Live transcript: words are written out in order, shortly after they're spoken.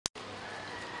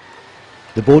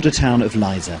The border town of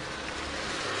Liza.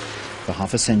 For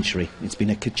half a century, it's been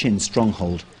a Kachin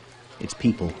stronghold. Its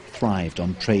people thrived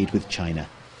on trade with China.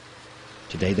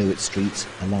 Today, though, its streets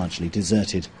are largely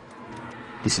deserted.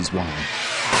 This is why.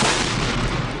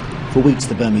 For weeks,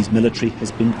 the Burmese military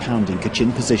has been pounding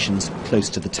Kachin positions close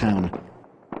to the town.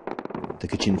 The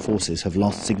Kachin forces have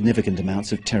lost significant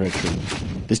amounts of territory.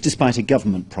 This despite a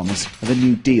government promise of a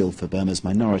new deal for Burma's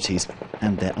minorities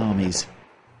and their armies.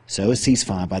 So a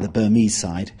ceasefire by the Burmese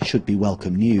side should be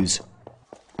welcome news.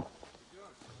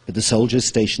 But the soldiers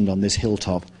stationed on this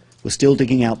hilltop were still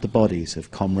digging out the bodies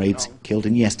of comrades killed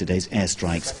in yesterday's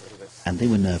airstrikes, and they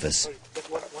were nervous.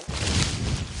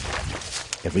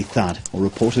 Every thud or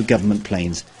report of government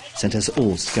planes sent us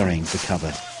all scurrying for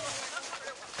cover.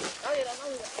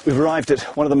 We've arrived at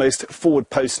one of the most forward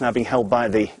posts now being held by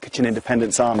the Kachin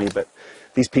Independence Army, but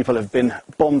these people have been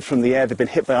bombed from the air, they've been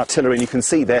hit by artillery, and you can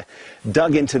see they're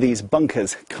dug into these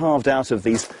bunkers, carved out of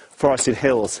these forested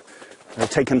hills. They've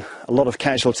taken a lot of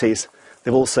casualties,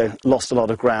 they've also lost a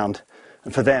lot of ground,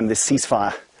 and for them this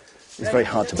ceasefire is very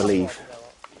hard to believe.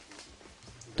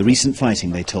 The recent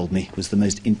fighting, they told me, was the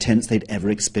most intense they'd ever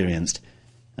experienced,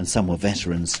 and some were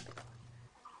veterans.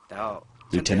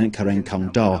 Lieutenant Karen Kong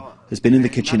Do has been in the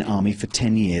Kachin army for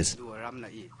 10 years.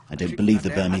 I don't believe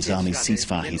the Burmese army's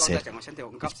ceasefire, he said.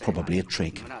 It's probably a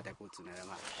trick.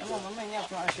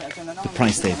 The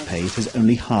price they've paid has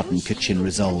only hardened Kachin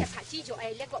resolve.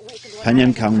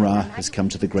 Panyam Kangra has come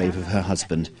to the grave of her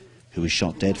husband, who was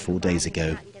shot dead 4 days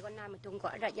ago.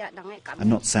 I'm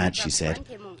not sad, she said.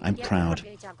 I'm proud.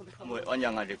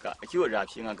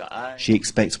 She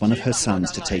expects one of her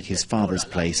sons to take his father's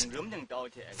place,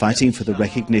 fighting for the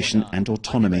recognition and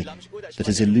autonomy that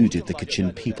has eluded the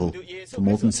Kachin people for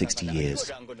more than 60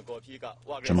 years.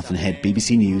 Jonathan Head,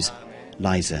 BBC News,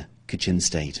 Liza, Kachin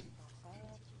State.